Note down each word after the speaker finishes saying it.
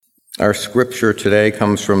Our scripture today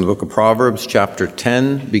comes from the book of Proverbs, chapter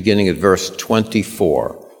 10, beginning at verse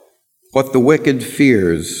 24. What the wicked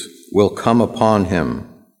fears will come upon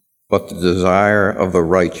him, but the desire of the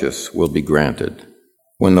righteous will be granted.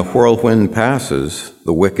 When the whirlwind passes,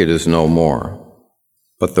 the wicked is no more,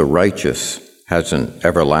 but the righteous has an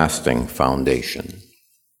everlasting foundation.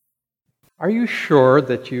 Are you sure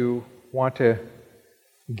that you want to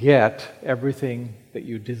get everything that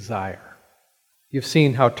you desire? You've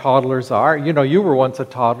seen how toddlers are. You were once a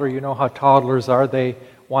toddler. You know how toddlers are. They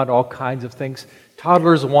want all kinds of things.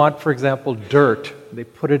 Toddlers want, for example, dirt. They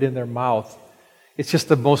put it in their mouth. It's just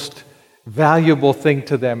the most valuable thing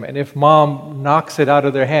to them. And if mom knocks it out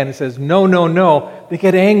of their hand and says, no, no, no, they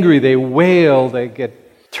get angry. They wail. They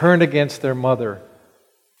get turned against their mother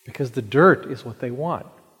because the dirt is what they want.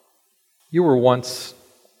 You were once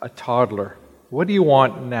a toddler. What do you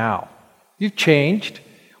want now? You've changed.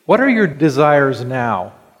 What are your desires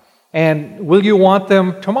now? And will you want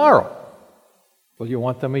them tomorrow? Will you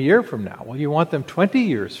want them a year from now? Will you want them 20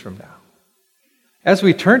 years from now? As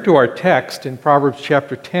we turn to our text in Proverbs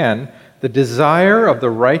chapter 10, the desire of the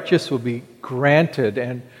righteous will be granted.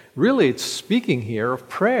 And really, it's speaking here of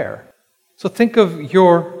prayer. So think of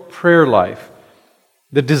your prayer life,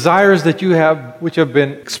 the desires that you have which have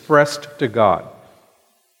been expressed to God.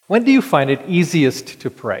 When do you find it easiest to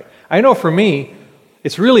pray? I know for me,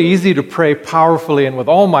 it's really easy to pray powerfully and with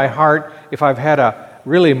all my heart if I've had a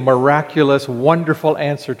really miraculous, wonderful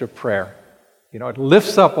answer to prayer. It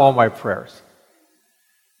lifts up all my prayers.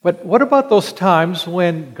 But what about those times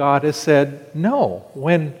when God has said no?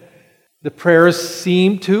 When the prayers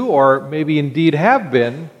seem to, or maybe indeed have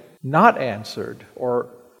been, not answered or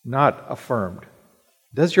not affirmed?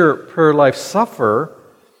 Does your prayer life suffer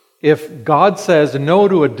if God says no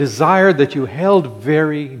to a desire that you held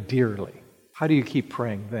very dearly? How do you keep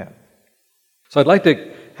praying then? So I'd like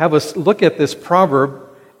to have us look at this proverb,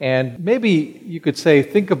 and maybe you could say,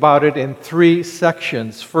 think about it in three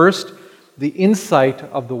sections. First, the insight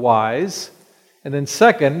of the wise, and then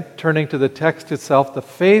second, turning to the text itself, the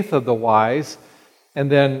faith of the wise,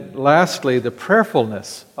 and then lastly, the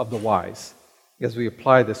prayerfulness of the wise, as we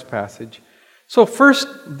apply this passage. So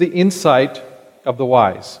first, the insight of the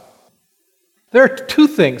wise. There are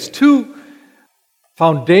two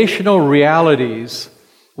foundational realities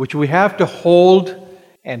which we have to hold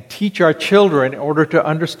and teach our children in order to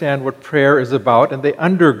understand what prayer is about, and they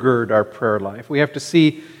undergird our prayer life. We have to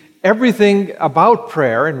see everything about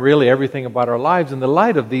prayer and really everything about our lives in the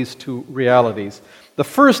light of these two realities. The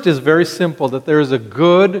first is very simple, that there is a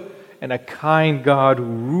good and a kind God who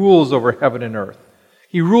rules over heaven and earth.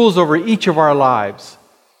 He rules over each of our lives.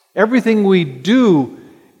 Everything we do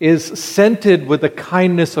is scented with the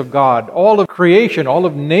kindness of God. All of creation, all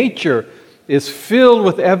of nature is filled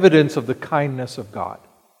with evidence of the kindness of God.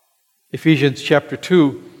 Ephesians chapter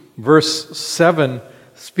 2, verse 7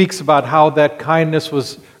 speaks about how that kindness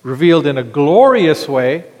was revealed in a glorious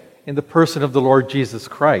way in the person of the Lord Jesus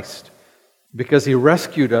Christ, because He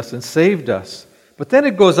rescued us and saved us. But then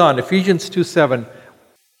it goes on, Ephesians 2:7,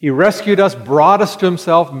 He rescued us, brought us to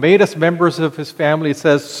Himself, made us members of His family. It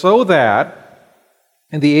says, so that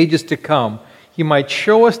in the ages to come, He might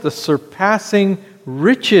show us the surpassing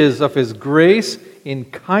riches of His grace in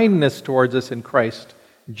kindness towards us in Christ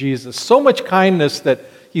Jesus. So much kindness that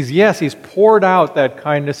He's poured out that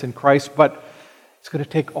kindness in Christ, but it's going to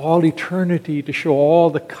take all eternity to show all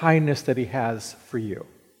the kindness that He has for you.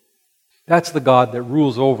 That's the God that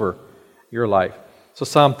rules over your life. So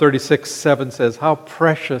Psalm 36:7 says, how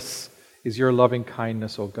precious is your loving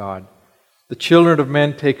kindness, O God. The children of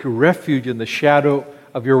men take refuge in the shadow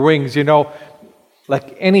of your wings.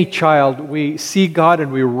 Like any child, we see God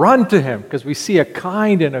and we run to Him because we see a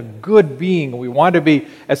kind and a good being. We want to be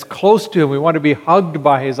as close to Him. We want to be hugged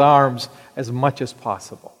by His arms as much as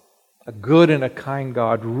possible. A good and a kind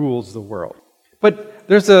God rules the world. But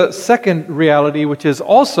there's a second reality which is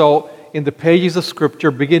also in the pages of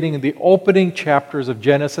Scripture, beginning in the opening chapters of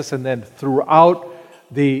Genesis and then throughout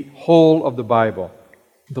the whole of the Bible.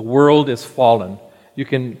 The world is fallen. You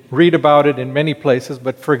can read about it in many places,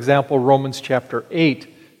 but for example, Romans chapter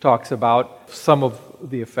 8 talks about some of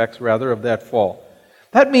the effects, of that fall.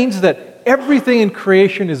 That means that everything in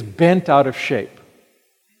creation is bent out of shape.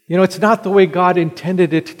 It's not the way God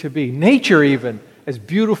intended it to be. Nature even, as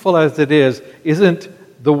beautiful as it is, isn't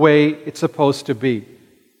the way it's supposed to be.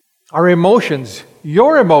 Our emotions,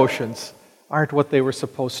 your emotions, aren't what they were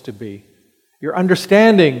supposed to be. Your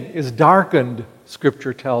understanding is darkened,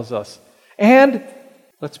 Scripture tells us. And,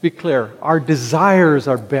 let's be clear, our desires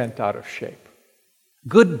are bent out of shape.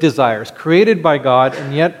 Good desires, created by God,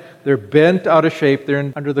 and yet they're bent out of shape.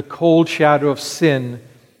 They're under the cold shadow of sin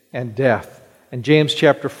and death. And James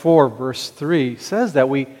chapter 4, verse 3 says that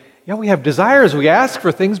we have desires, we ask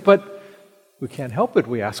for things, but we can't help it.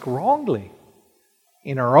 We ask wrongly.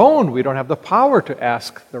 In our own, we don't have the power to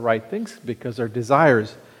ask the right things because our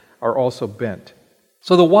desires are also bent.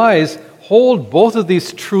 So the wise hold both of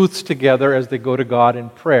these truths together as they go to God in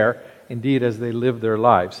prayer, indeed as they live their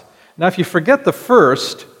lives. Now, if you forget the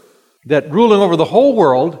first, that ruling over the whole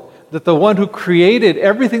world, that the one who created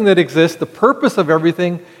everything that exists, the purpose of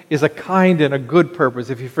everything is a kind and a good purpose.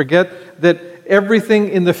 If you forget that everything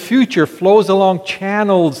in the future flows along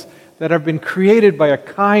channels that have been created by a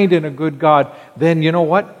kind and a good God, then you know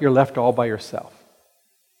what? You're left all by yourself.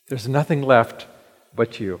 There's nothing left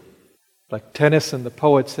but you. Like Tennyson, the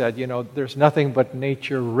poet, said, there's nothing but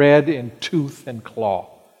nature red in tooth and claw.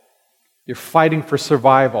 You're fighting for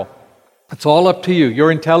survival. It's all up to you. Your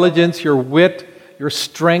intelligence, your wit, your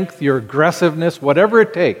strength, your aggressiveness, whatever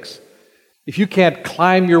it takes. If you can't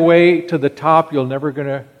climb your way to the top, you're never going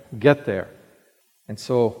to get there. And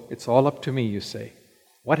so it's all up to me, you say.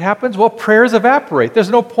 What happens? Well, prayers evaporate.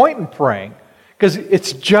 There's no point in praying because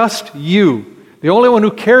it's just you. The only one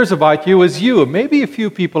who cares about you is you. Maybe a few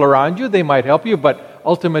people around you, they might help you, but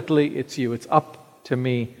ultimately it's you. It's up to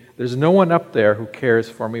me. There's no one up there who cares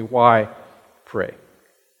for me. Why pray?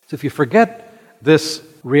 So if you forget this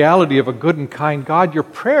reality of a good and kind God, your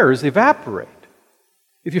prayers evaporate.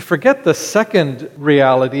 If you forget the second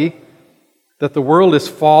reality, that the world is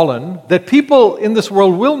fallen, that people in this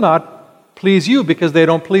world will not please you because they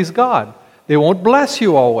don't please God. They won't bless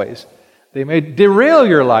you always. They may derail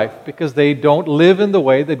your life because they don't live in the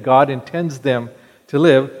way that God intends them to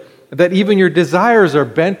live, that even your desires are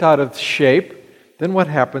bent out of shape. Then what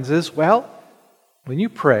happens is, when you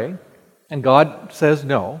pray and God says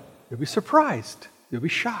no, you'll be surprised. You'll be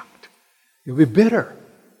shocked. You'll be bitter.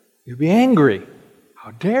 You'll be angry.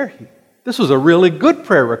 How dare he? This was a really good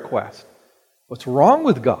prayer request. What's wrong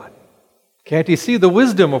with God? Can't he see the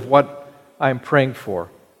wisdom of what I'm praying for?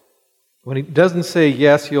 When he doesn't say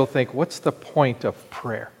yes, you'll think, what's the point of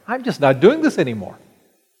prayer? I'm just not doing this anymore.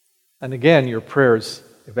 And again, your prayers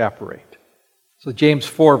evaporate. So James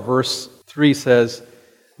 4 verse 3 says,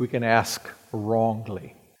 we can ask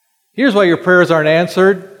wrongly. Here's why your prayers aren't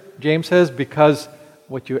answered, James says, because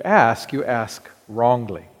what you ask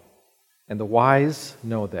wrongly. And the wise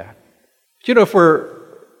know that. But if we're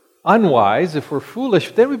unwise, if we're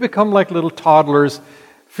foolish, then we become like little toddlers,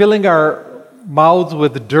 filling our mouths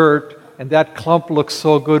with dirt, and that clump looks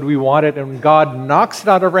so good we want it, and when God knocks it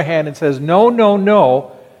out of our hand and says, no, no,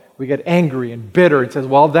 no, we get angry and bitter and says,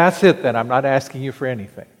 well, that's it then, I'm not asking you for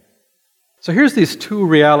anything. So here's these two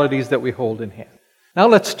realities that we hold in hand. Now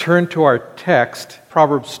let's turn to our text,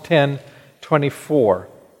 Proverbs 10:24.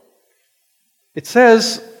 It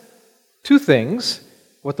says two things.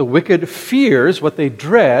 What the wicked fears, what they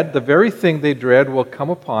dread, the very thing they dread will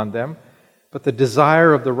come upon them, but the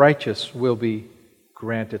desire of the righteous will be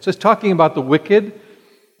granted. So it's talking about the wicked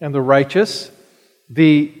and the righteous.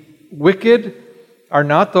 The wicked are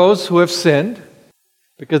not those who have sinned,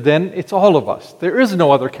 because then it's all of us. There is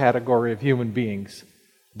no other category of human beings.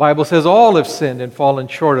 The Bible says all have sinned and fallen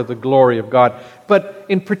short of the glory of God. But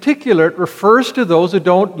in particular, it refers to those who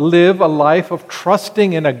don't live a life of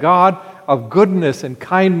trusting in a God of goodness and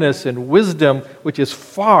kindness and wisdom, which is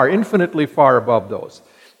far, infinitely far above those.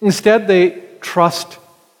 Instead, they trust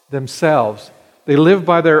themselves. They live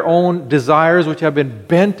by their own desires, which have been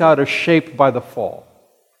bent out of shape by the fall.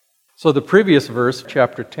 So the previous verse,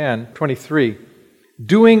 chapter 10:23,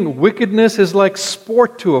 doing wickedness is like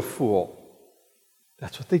sport to a fool.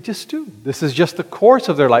 That's what they just do. This is just the course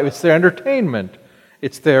of their life. It's their entertainment.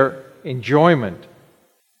 It's their enjoyment.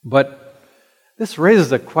 But this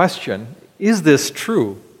raises a question, is this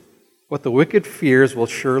true? What the wicked fears will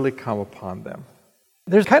surely come upon them.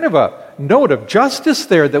 There's kind of a note of justice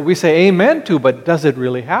there that we say amen to, but does it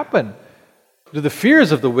really happen? Do the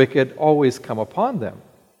fears of the wicked always come upon them?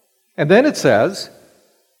 And then it says,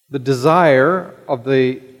 the desire of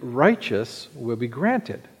the righteous will be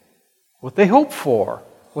granted. What they hope for,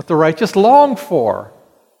 what the righteous long for,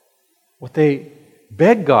 what they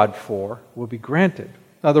beg God for will be granted.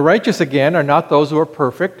 Now the righteous, again, are not those who are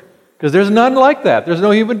perfect, because there's none like that. There's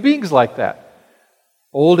no human beings like that.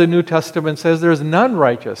 Old and New Testament says there's none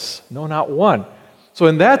righteous, no, not one. So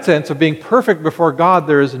in that sense of being perfect before God,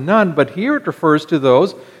 there is none, but here it refers to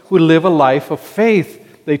those who live a life of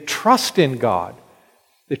faith. They trust in God.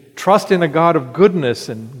 They trust in a God of goodness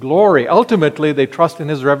and glory. Ultimately, they trust in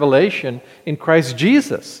His revelation in Christ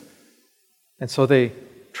Jesus. And so they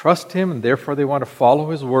trust Him, and therefore they want to follow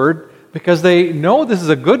His word, because they know this is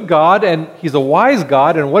a good God, and He's a wise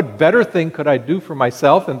God, and what better thing could I do for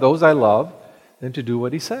myself and those I love than to do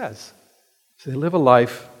what he says. So they live a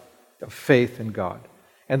life of faith in God.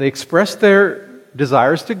 And they express their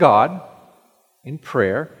desires to God in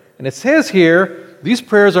prayer. And it says here, these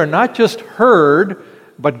prayers are not just heard,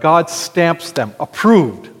 but God stamps them,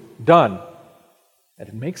 approved, done. And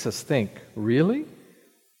it makes us think, really?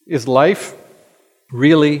 Is life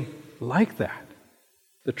really like that?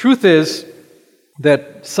 The truth is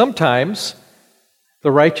that sometimes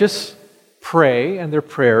the righteous pray and their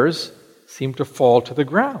prayers seem to fall to the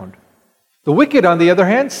ground. The wicked, on the other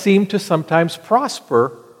hand, seem to sometimes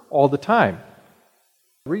prosper all the time.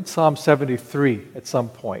 Read Psalm 73 at some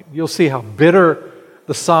point. You'll see how bitter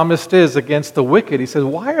the psalmist is against the wicked. He says,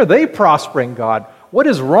 why are they prospering, God? What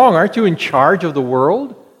is wrong? Aren't you in charge of the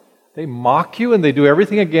world? They mock you and they do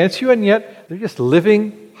everything against you, and yet they're just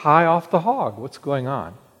living high off the hog. What's going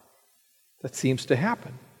on? That seems to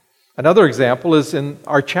happen. Another example is in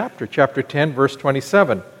our chapter 10, verse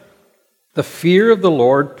 27. The fear of the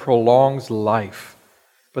Lord prolongs life,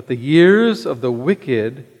 but the years of the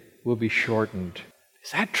wicked will be shortened.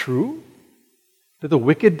 Is that true? Do the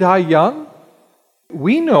wicked die young?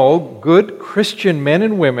 We know good Christian men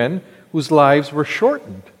and women whose lives were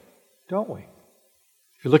shortened, don't we?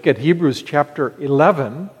 If you look at Hebrews chapter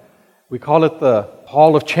 11, we call it the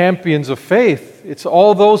Hall of Champions of Faith. It's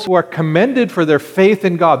all those who are commended for their faith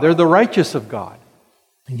in God. They're the righteous of God.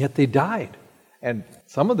 And yet they died. And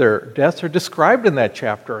some of their deaths are described in that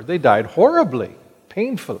chapter. They died horribly,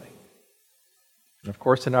 painfully. And of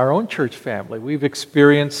course, in our own church family, we've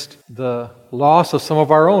experienced the loss of some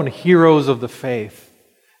of our own heroes of the faith,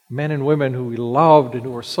 men and women who we loved and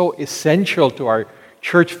who were so essential to our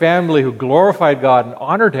church family, who glorified God and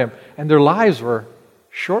honored Him, and their lives were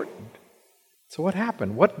shortened. So what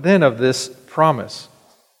happened? What then of this promise?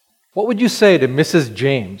 What would you say to Mrs.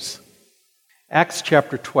 James? Acts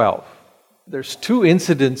chapter 12. There's two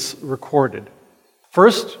incidents recorded.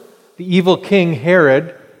 First, the evil king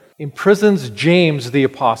Herod imprisons James the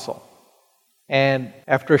apostle. And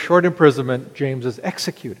after a short imprisonment, James is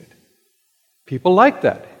executed. People like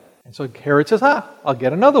that. And so Herod says, I'll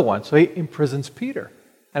get another one. So he imprisons Peter.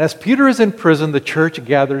 And as Peter is in prison, the church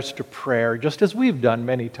gathers to prayer, just as we've done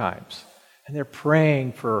many times. And they're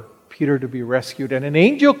praying for Peter to be rescued. And an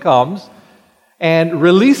angel comes and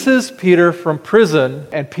releases Peter from prison,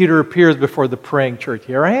 and Peter appears before the praying church.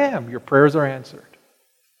 Here I am. Your prayers are answered.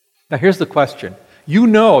 Now here's the question. You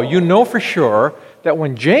know for sure that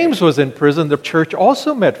when James was in prison, the church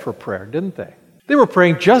also met for prayer, didn't they? They were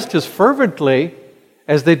praying just as fervently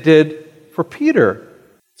as they did for Peter.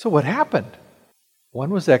 So what happened? One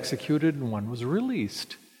was executed and one was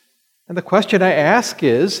released. And the question I ask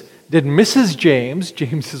is, did Mrs. James,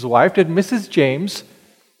 James's wife, did Mrs. James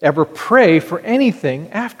ever pray for anything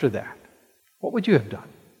after that? What would you have done?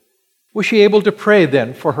 Was she able to pray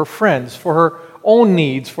then for her friends, for her own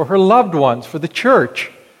needs, for her loved ones, for the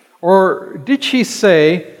church? Or did she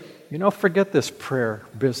say, forget this prayer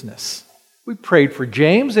business. We prayed for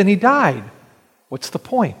James and he died. What's the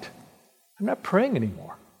point? I'm not praying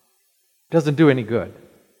anymore. It doesn't do any good.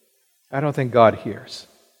 I don't think God hears.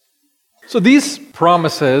 So these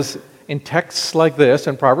promises in texts like this,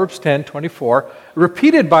 in Proverbs 10:24,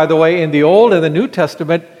 repeated, by the way, in the Old and the New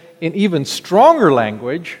Testament in even stronger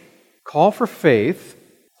language, call for faith,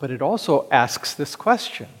 but it also asks this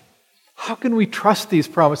question. How can we trust these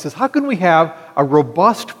promises? How can we have a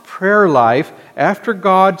robust prayer life after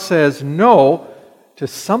God says no to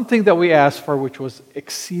something that we asked for which was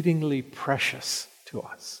exceedingly precious to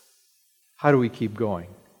us? How do we keep going?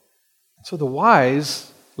 So the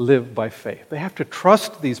wise live by faith. They have to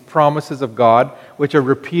trust these promises of God, which are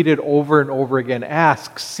repeated over and over again.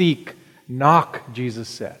 Ask, seek, knock, Jesus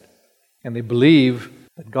said. And they believe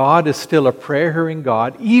that God is still a prayer-hearing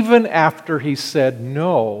God, even after He said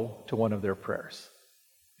no to one of their prayers.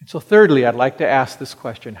 And so thirdly, I'd like to ask this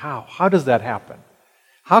question. How? How does that happen?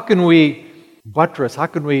 How can we buttress, how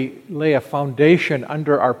can we lay a foundation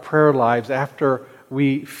under our prayer lives after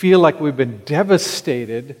we feel like we've been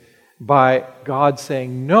devastated by God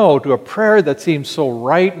saying no to a prayer that seems so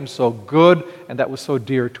right and so good and that was so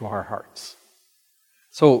dear to our hearts?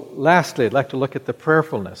 So lastly, I'd like to look at the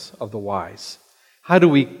prayerfulness of the wise. How do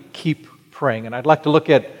we keep praying? And I'd like to look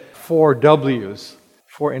at 4 W's,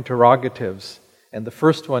 4 interrogatives. And the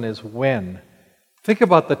first one is when. Think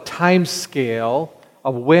about the time scale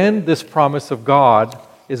of when this promise of God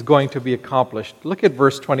is going to be accomplished. Look at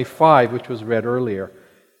verse 25, which was read earlier,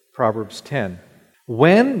 Proverbs 10.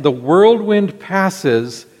 When the whirlwind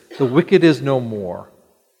passes, the wicked is no more,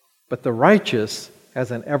 but the righteous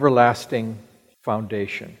has an everlasting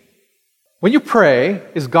foundation. When you pray,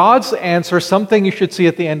 is God's answer something you should see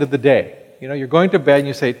at the end of the day? You're going to bed and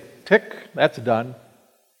you say, Tick, that's done.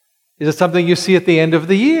 Is it something you see at the end of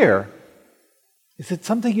the year? Is it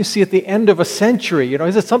something you see at the end of a century?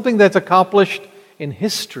 Is it something that's accomplished in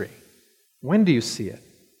history? When do you see it?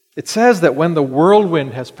 It says that when the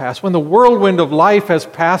whirlwind has passed, when the whirlwind of life has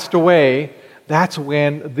passed away, that's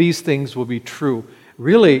when these things will be true.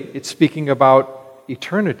 Really, it's speaking about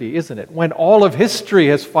eternity, isn't it? When all of history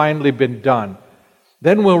has finally been done,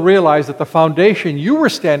 then we'll realize that the foundation you were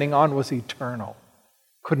standing on was eternal,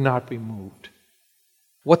 could not be moved.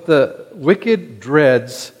 What the wicked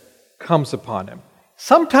dreads comes upon him.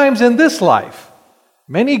 Sometimes in this life,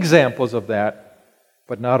 many examples of that,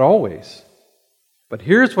 but not always. But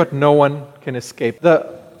here's what no one can escape.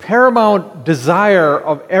 The paramount desire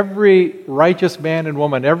of every righteous man and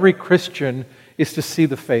woman, every Christian, is to see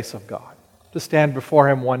the face of God, to stand before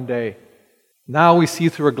Him one day. Now we see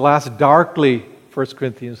through a glass darkly, 1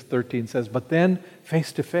 Corinthians 13 says, but then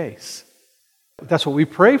face to face. That's what we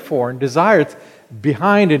pray for and desire. It's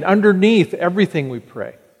behind and underneath everything we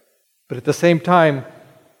pray. But at the same time,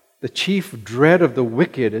 the chief dread of the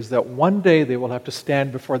wicked is that one day they will have to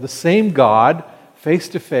stand before the same God face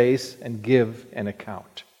to face and give an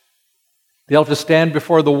account. They'll have to stand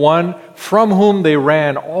before the one from whom they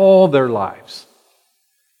ran all their lives.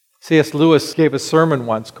 C.S. Lewis gave a sermon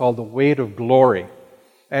once called The Weight of Glory.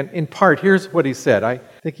 And in part, here's what he said. I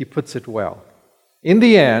think he puts it well. In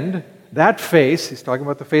the end, that face, he's talking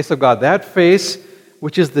about the face of God, that face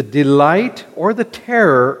which is the delight or the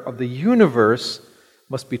terror of the universe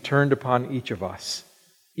must be turned upon each of us,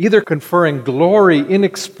 either conferring glory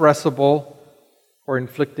inexpressible or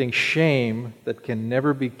inflicting shame that can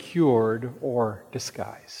never be cured or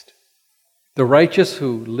disguised. The righteous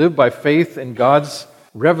who live by faith in God's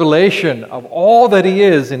revelation of all that He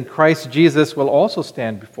is in Christ Jesus will also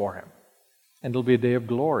stand before Him, and it'll be a day of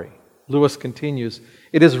glory. Lewis continues,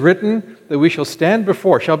 it is written that we shall stand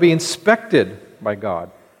before, shall be inspected by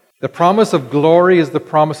God. The promise of glory is the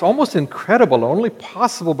promise, almost incredible, only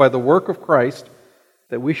possible by the work of Christ,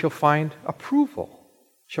 that we shall find approval,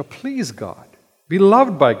 shall please God, be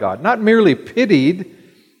loved by God, not merely pitied,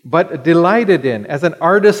 but delighted in, as an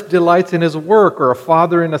artist delights in his work or a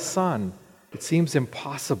father in a son. It seems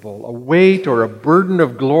impossible, a weight or a burden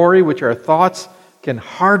of glory which our thoughts can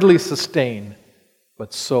hardly sustain,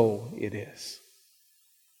 but so it is.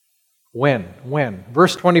 When?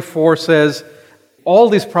 Verse 24 says, all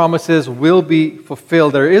these promises will be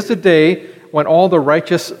fulfilled. There is a day when all the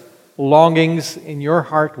righteous longings in your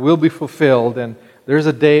heart will be fulfilled, and there's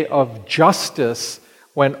a day of justice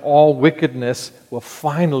when all wickedness will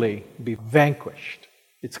finally be vanquished.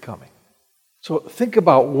 It's coming. So think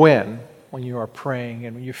about when you are praying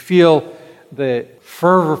and when you feel the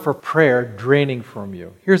fervor for prayer draining from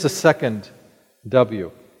you. Here's a second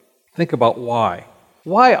W. Think about why.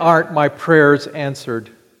 Why aren't my prayers answered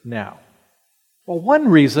now? Well, one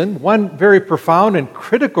reason, one very profound and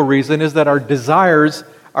critical reason, is that our desires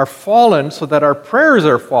are fallen so that our prayers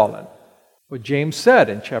are fallen. What James said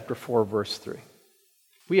in chapter 4, verse 3.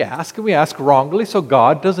 We ask and we ask wrongly, so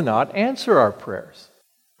God does not answer our prayers.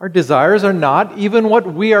 Our desires are not even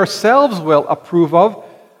what we ourselves will approve of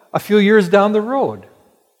a few years down the road.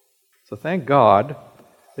 So thank God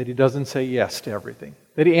that He doesn't say yes to everything.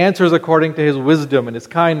 That He answers according to His wisdom and His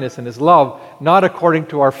kindness and His love, not according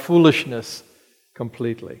to our foolishness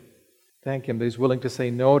completely. Thank Him that He's willing to say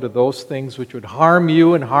no to those things which would harm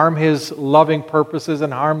you and harm His loving purposes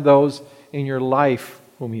and harm those in your life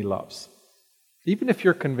whom He loves. Even if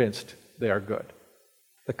you're convinced they are good.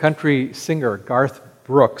 The country singer Garth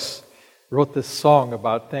Brooks wrote this song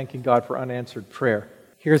about thanking God for unanswered prayer.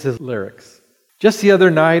 Here's his lyrics. Just the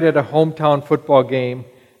other night at a hometown football game,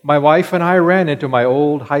 my wife and I ran into my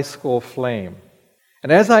old high school flame.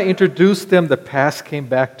 And as I introduced them, the past came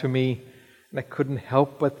back to me, and I couldn't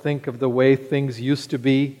help but think of the way things used to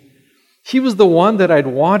be. She was the one that I'd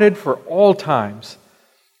wanted for all times,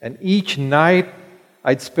 and each night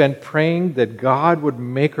I'd spend praying that God would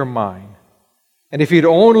make her mine. And if He'd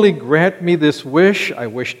only grant me this wish, I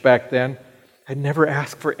wished back then, I'd never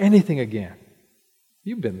ask for anything again.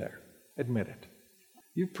 You've been there. Admit it.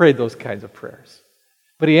 You've prayed those kinds of prayers.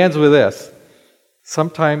 But he ends with this.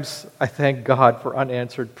 Sometimes I thank God for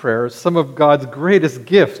unanswered prayers. Some of God's greatest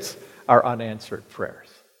gifts are unanswered prayers.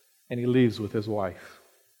 And he leaves with his wife.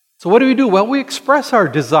 So what do? Well, we express our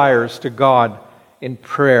desires to God in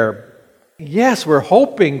prayer. Yes, we're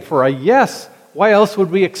hoping for a yes. Why else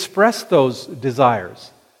would we express those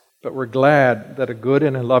desires? But we're glad that a good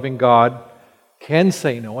and a loving God can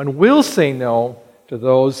say no and will say no to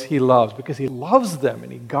those He loves, because He loves them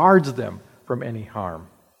and He guards them from any harm.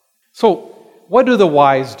 So, what do the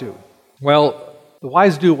wise do? Well, the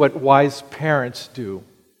wise do what wise parents do.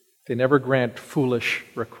 They never grant foolish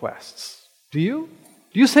requests. Do you?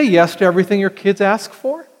 Do you say yes to everything your kids ask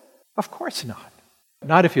for? Of course not.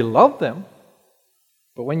 Not if you love them.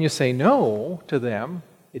 But when you say no to them,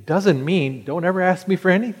 it doesn't mean, don't ever ask me for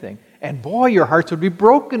anything. And boy, your hearts would be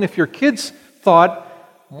broken if your kids thought,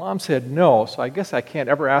 Mom said no, so I guess I can't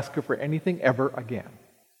ever ask her for anything ever again.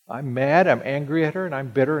 I'm mad, I'm angry at her, and I'm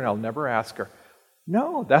bitter, and I'll never ask her.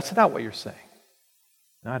 No, that's not what you're saying.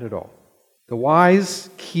 Not at all. The wise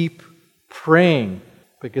keep praying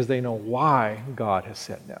because they know why God has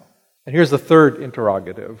said no. And here's the third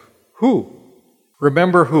interrogative. Who?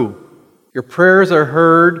 Remember who? Your prayers are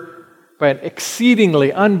heard by an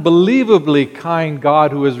exceedingly, unbelievably kind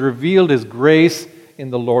God who has revealed His grace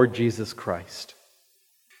in the Lord Jesus Christ.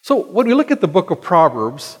 So when we look at the book of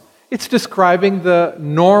Proverbs, it's describing the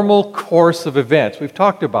normal course of events. We've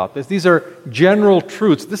talked about this. These are general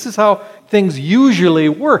truths. This is how things usually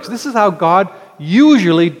work. This is how God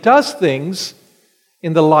usually does things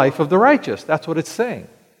in the life of the righteous. That's what it's saying.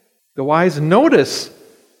 The wise notice,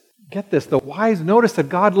 get this, the wise notice that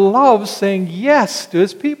God loves saying yes to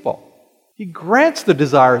His people. He grants the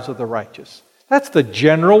desires of the righteous. That's the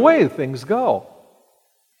general way things go.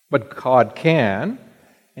 But God can,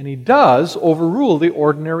 and He does, overrule the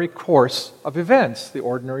ordinary course of events, the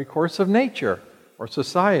ordinary course of nature or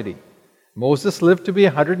society. Moses lived to be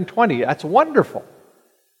 120. That's wonderful.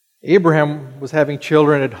 Abraham was having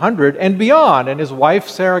children at 100 and beyond, and his wife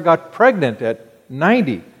Sarah got pregnant at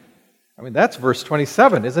 90. I mean, that's verse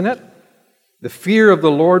 27, isn't it? The fear of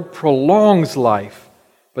the Lord prolongs life,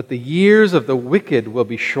 but the years of the wicked will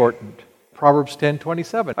be shortened. Proverbs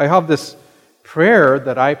 10:27. I have this prayer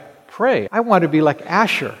that I pray. I want to be like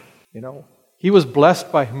Asher, He was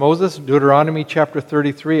blessed by Moses, Deuteronomy chapter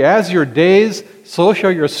 33. As your days, so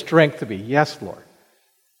shall your strength be. Yes, Lord.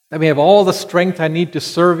 Let me have all the strength I need to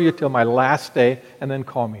serve you till my last day, and then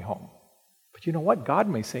call me home. But you know what? God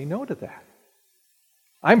may say no to that.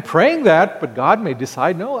 I'm praying that, but God may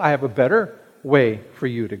decide, no, I have a better way for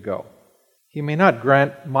you to go. He may not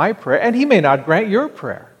grant my prayer, and He may not grant your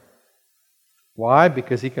prayer. Why?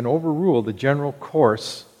 Because He can overrule the general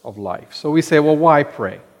course of life. So we say, well, why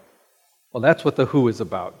pray? Well, that's what the who is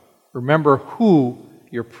about. Remember who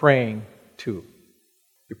you're praying to.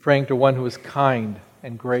 You're praying to one who is kind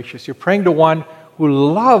and gracious. You're praying to one who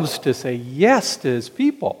loves to say yes to His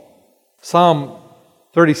people. Psalm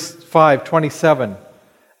 35:27.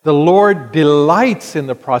 The Lord delights in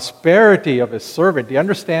the prosperity of His servant. Do you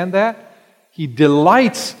understand that? He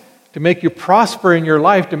delights to make you prosper in your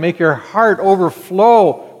life, to make your heart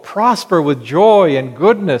overflow, prosper with joy and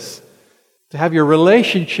goodness, to have your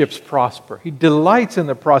relationships prosper. He delights in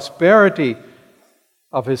the prosperity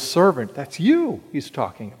of His servant. That's you He's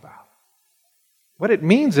talking about. What it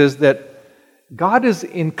means is that God is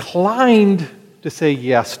inclined to say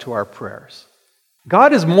yes to our prayers.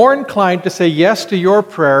 God is more inclined to say yes to your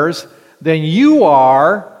prayers than you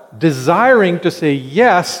are desiring to say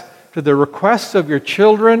yes to the requests of your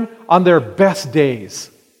children on their best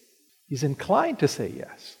days. He's inclined to say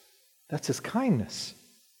yes. That's His kindness.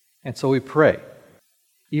 And so we pray.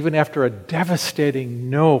 Even after a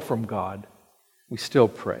devastating no from God, we still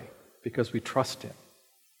pray because we trust Him.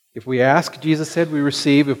 If we ask, Jesus said, we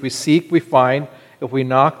receive. If we seek, we find. If we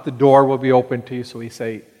knock, the door will be open to you. So we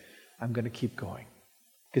say, I'm going to keep going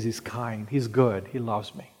because He's kind, He's good, He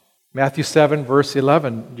loves me. Matthew 7, verse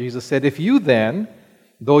 11, Jesus said, if you then,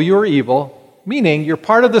 though you're evil, meaning you're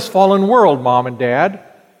part of this fallen world, Mom and Dad,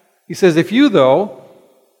 He says, if you, though,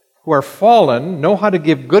 who are fallen, know how to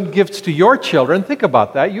give good gifts to your children, think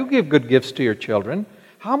about that, you give good gifts to your children,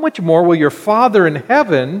 how much more will your Father in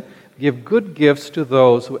heaven give good gifts to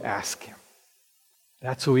those who ask Him?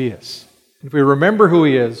 That's who He is. If we remember who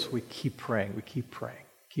He is, we keep praying, we keep praying,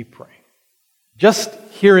 keep praying. Just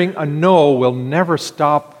hearing a no will never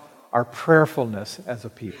stop our prayerfulness as a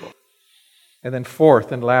people. And then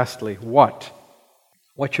fourth and lastly, what?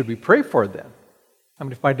 What should we pray for then? I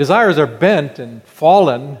mean, if my desires are bent and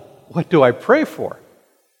fallen, what do I pray for?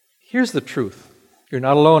 Here's the truth. You're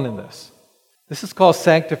not alone in this. This is called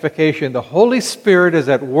sanctification. The Holy Spirit is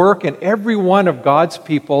at work in every one of God's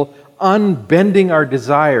people, unbending our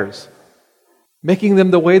desires, making them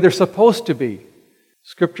the way they're supposed to be.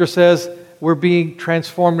 Scripture says we're being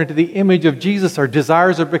transformed into the image of Jesus. Our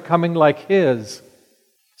desires are becoming like His.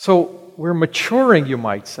 So we're maturing, you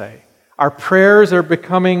might say. Our prayers are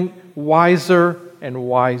becoming wiser and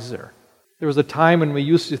wiser. There was a time when we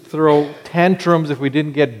used to throw tantrums if we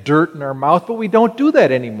didn't get dirt in our mouth, but we don't do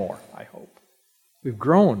that anymore, I hope. We've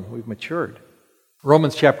grown, we've matured.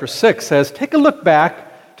 Romans chapter 6 says, take a look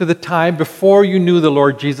back to the time before you knew the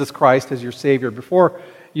Lord Jesus Christ as your Savior, before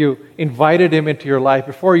you invited him into your life,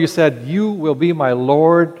 before you said, "You will be my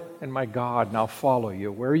Lord and my God, and I'll follow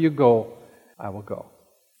you. Where you go, I will go."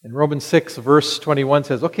 And Romans 6, verse 21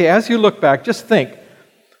 says, okay, as you look back, just think,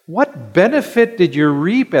 what benefit did you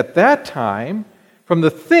reap at that time from the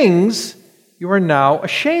things you are now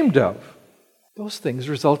ashamed of? Those things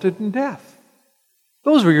resulted in death.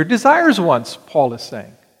 Those were your desires once, Paul is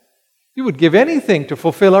saying. You would give anything to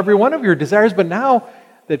fulfill every one of your desires, but now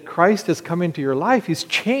that Christ has come into your life, He's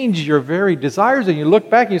changed your very desires, and you look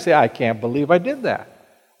back and you say, I can't believe I did that.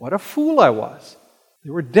 What a fool I was. They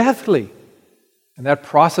were deathly. And that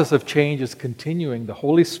process of change is continuing. The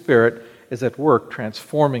Holy Spirit is at work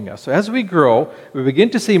transforming us. So as we grow, we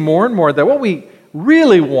begin to see more and more that what we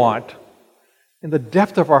really want in the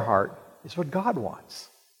depth of our heart is what God wants.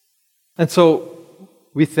 And so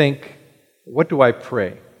we think, what do I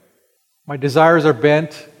pray? My desires are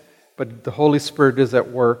bent, but the Holy Spirit is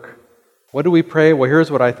at work. What do we pray? Well,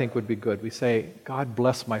 here's what I think would be good. We say, God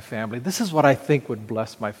bless my family. This is what I think would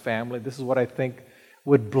bless my family. This is what I think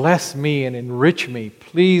would bless me and enrich me.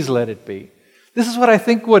 Please let it be. This is what I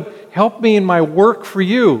think would help me in my work for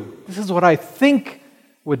you. This is what I think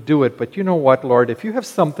would do it. But you know what, Lord? If you have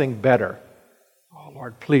something better, oh,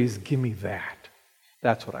 Lord, please give me that.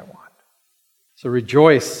 That's what I want. So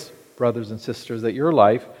rejoice, brothers and sisters, that your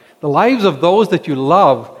life, the lives of those that you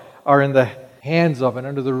love, are in the hands of and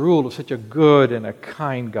under the rule of such a good and a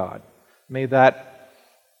kind God. May that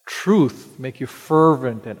truth make you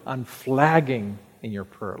fervent and unflagging in your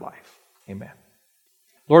prayer life. Amen.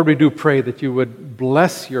 Lord, we do pray that you would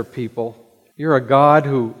bless your people. You're a God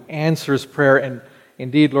who answers prayer, and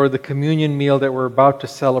indeed, Lord, the communion meal that we're about to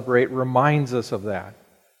celebrate reminds us of that.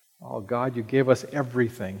 Oh, God, you gave us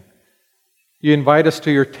everything. You invite us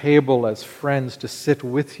to your table as friends to sit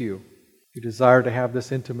with you. You desire to have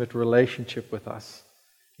this intimate relationship with us.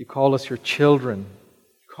 You call us your children.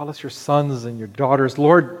 You call us your sons and your daughters.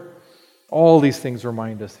 Lord, all these things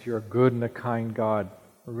remind us that you're a good and a kind God.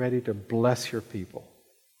 We're ready to bless your people.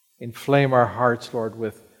 Inflame our hearts, Lord,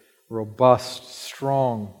 with robust,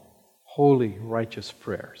 strong, holy, righteous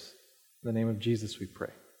prayers. In the name of Jesus we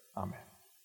pray. Amen.